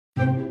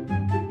Hey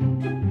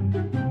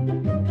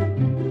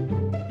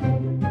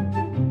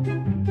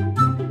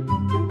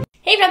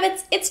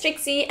Rabbits, it's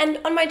Trixie, and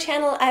on my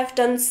channel I've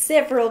done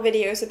several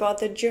videos about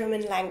the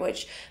German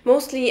language,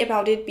 mostly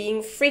about it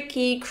being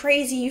freaky,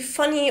 crazy,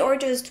 funny, or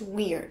just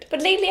weird.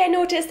 But lately I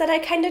noticed that I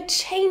kinda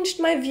changed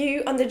my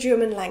view on the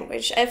German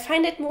language. I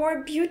find it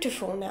more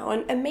beautiful now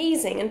and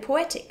amazing and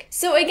poetic.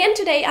 So again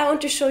today I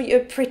want to show you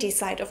a pretty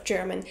side of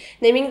German,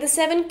 naming the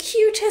 7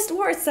 cutest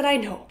words that I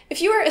know.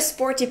 If you are a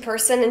sporty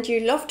person and you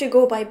love to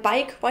go by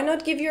bike, why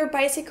not give your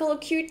bicycle a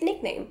cute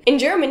nickname? In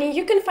Germany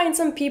you can find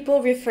some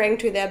people referring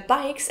to their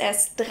bikes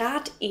as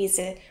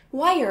Drahtesel,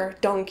 wire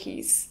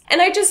donkeys.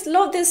 And I just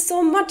love this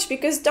so much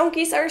because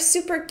donkeys are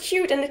super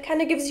cute and it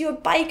kind of gives you a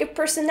bike a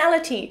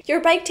personality. Your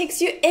bike takes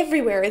you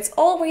everywhere, it's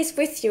always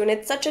with you and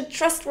it's such a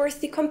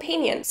trustworthy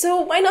companion. So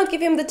why not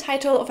give him the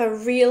title of a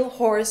real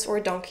horse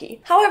or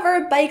donkey?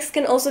 However, bikes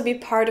can also be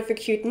part of a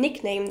cute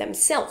nickname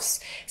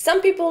themselves.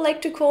 Some people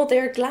like to call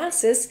their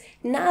glasses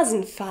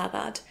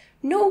Nasenfahrrad,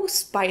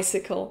 nose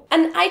bicycle.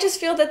 And I just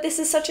feel that this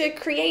is such a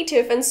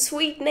creative and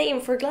sweet name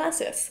for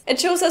glasses. It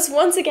shows us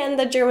once again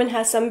that German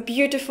has some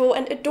beautiful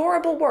and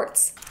adorable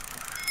words.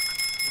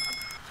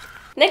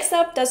 Next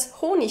up, das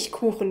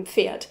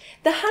Honigkuchenpferd,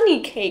 the honey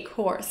cake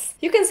horse.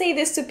 You can say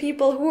this to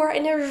people who are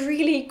in a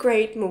really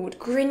great mood,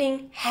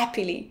 grinning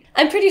happily.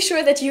 I'm pretty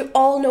sure that you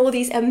all know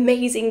these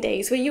amazing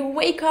days where you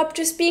wake up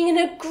just being in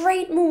a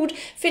great mood,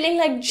 feeling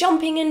like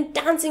jumping and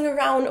dancing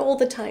around all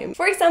the time.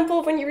 For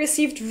example, when you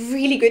received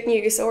really good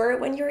news or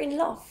when you're in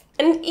love.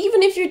 And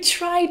even if you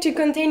try to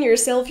contain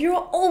yourself, you're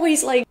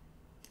always like...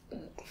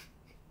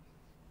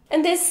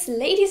 And this,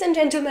 ladies and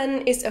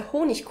gentlemen, is a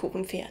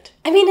Honigkuchenpferd.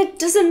 I mean, it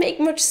doesn't make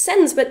much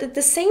sense, but at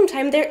the same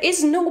time, there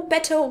is no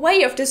better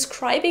way of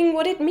describing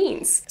what it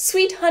means.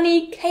 Sweet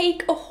honey,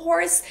 cake, a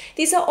horse,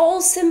 these are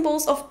all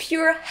symbols of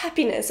pure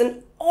happiness,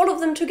 and all of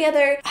them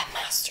together, a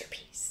masterpiece.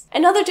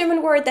 Another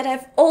German word that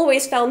I've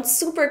always found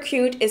super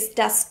cute is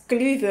das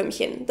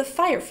Glühwürmchen, the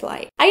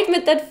firefly. I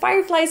admit that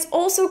firefly is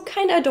also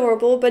kinda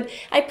adorable, but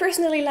I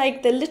personally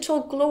like the little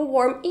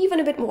glowworm even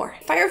a bit more.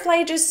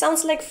 Firefly just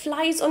sounds like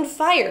flies on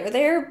fire,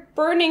 they're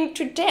burning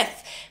to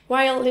death,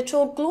 while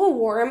little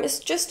glowworm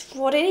is just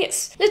what it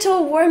is.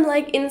 Little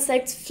worm-like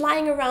insects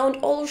flying around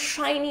all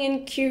shiny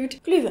and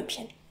cute.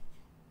 Glühwürmchen.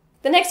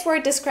 The next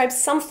word describes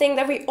something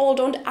that we all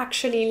don't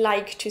actually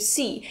like to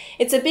see.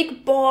 It's a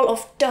big ball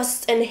of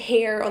dust and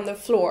hair on the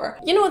floor.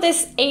 You know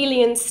this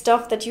alien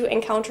stuff that you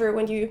encounter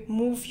when you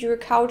move your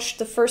couch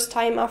the first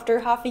time after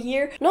half a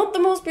year? Not the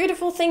most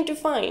beautiful thing to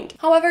find.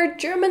 However,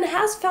 German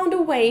has found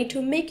a way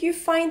to make you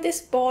find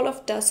this ball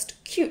of dust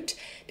cute,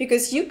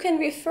 because you can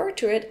refer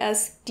to it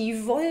as die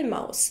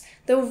Wollmaus,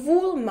 the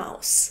wool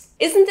mouse.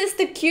 Isn't this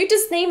the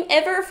cutest name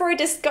ever for a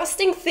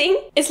disgusting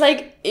thing? It's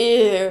like,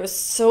 ew,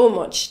 so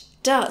much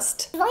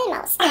dust.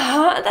 Wollmaus.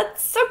 Ah,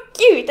 that's so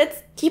cute.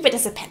 Let's keep it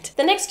as a pet.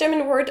 The next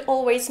German word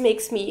always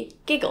makes me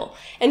giggle,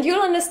 and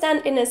you'll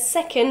understand in a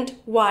second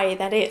why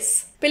that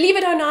is. Believe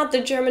it or not, the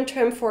German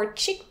term for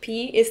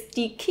chickpea is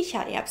die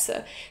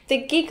Kichererbse, the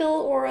giggle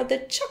or the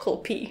chuckle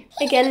pea.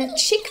 Again,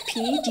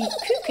 chickpea, die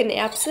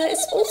Kükenerbse,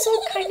 is also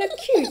kind of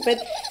cute, but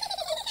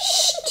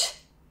shh.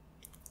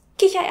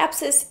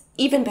 Kichererbse is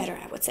even better,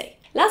 I would say.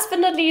 Last but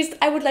not least,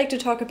 I would like to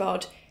talk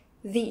about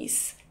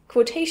these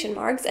quotation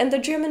marks and the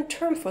German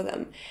term for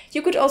them.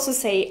 You could also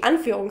say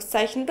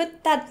Anführungszeichen,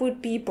 but that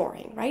would be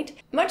boring, right?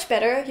 Much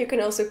better, you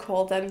can also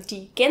call them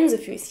die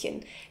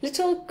Gänsefüßchen,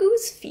 little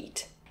goose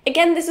feet.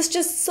 Again, this is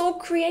just so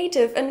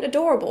creative and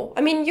adorable.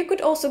 I mean, you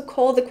could also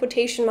call the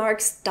quotation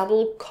marks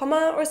double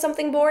comma or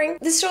something boring.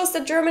 This shows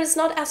that German is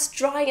not as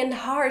dry and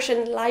harsh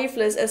and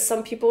lifeless as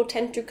some people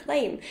tend to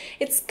claim.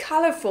 It's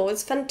colorful,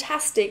 it's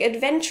fantastic,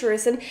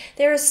 adventurous, and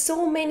there are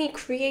so many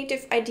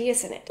creative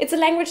ideas in it. It's a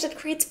language that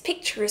creates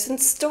pictures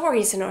and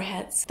stories in our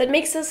heads, that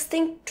makes us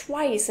think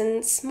twice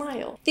and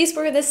smile. These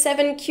were the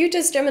 7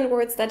 cutest German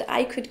words that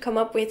I could come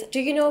up with. Do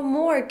you know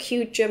more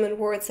cute German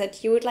words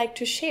that you would like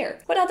to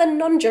share? What other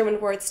non-German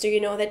words do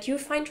you know that you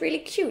find really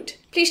cute?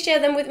 Please share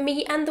them with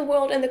me and the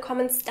world in the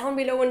comments down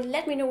below and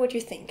let me know what you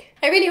think.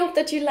 I really hope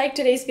that you liked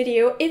today's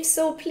video. If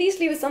so, please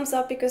leave a thumbs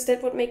up because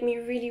that would make me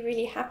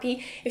really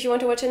happy. If you want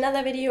to watch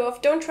another video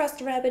of Don't Trust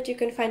the Rabbit, you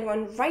can find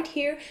one right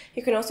here.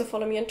 You can also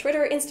follow me on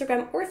Twitter,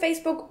 Instagram, or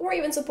Facebook, or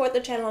even support the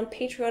channel on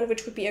Patreon,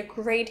 which would be a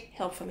great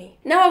help for me.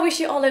 Now I wish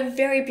you all a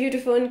very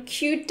beautiful and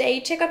cute day.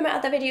 Check out my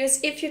other videos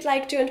if you'd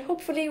like to, and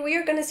hopefully we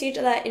are gonna see each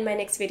other in my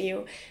next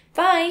video.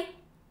 Bye!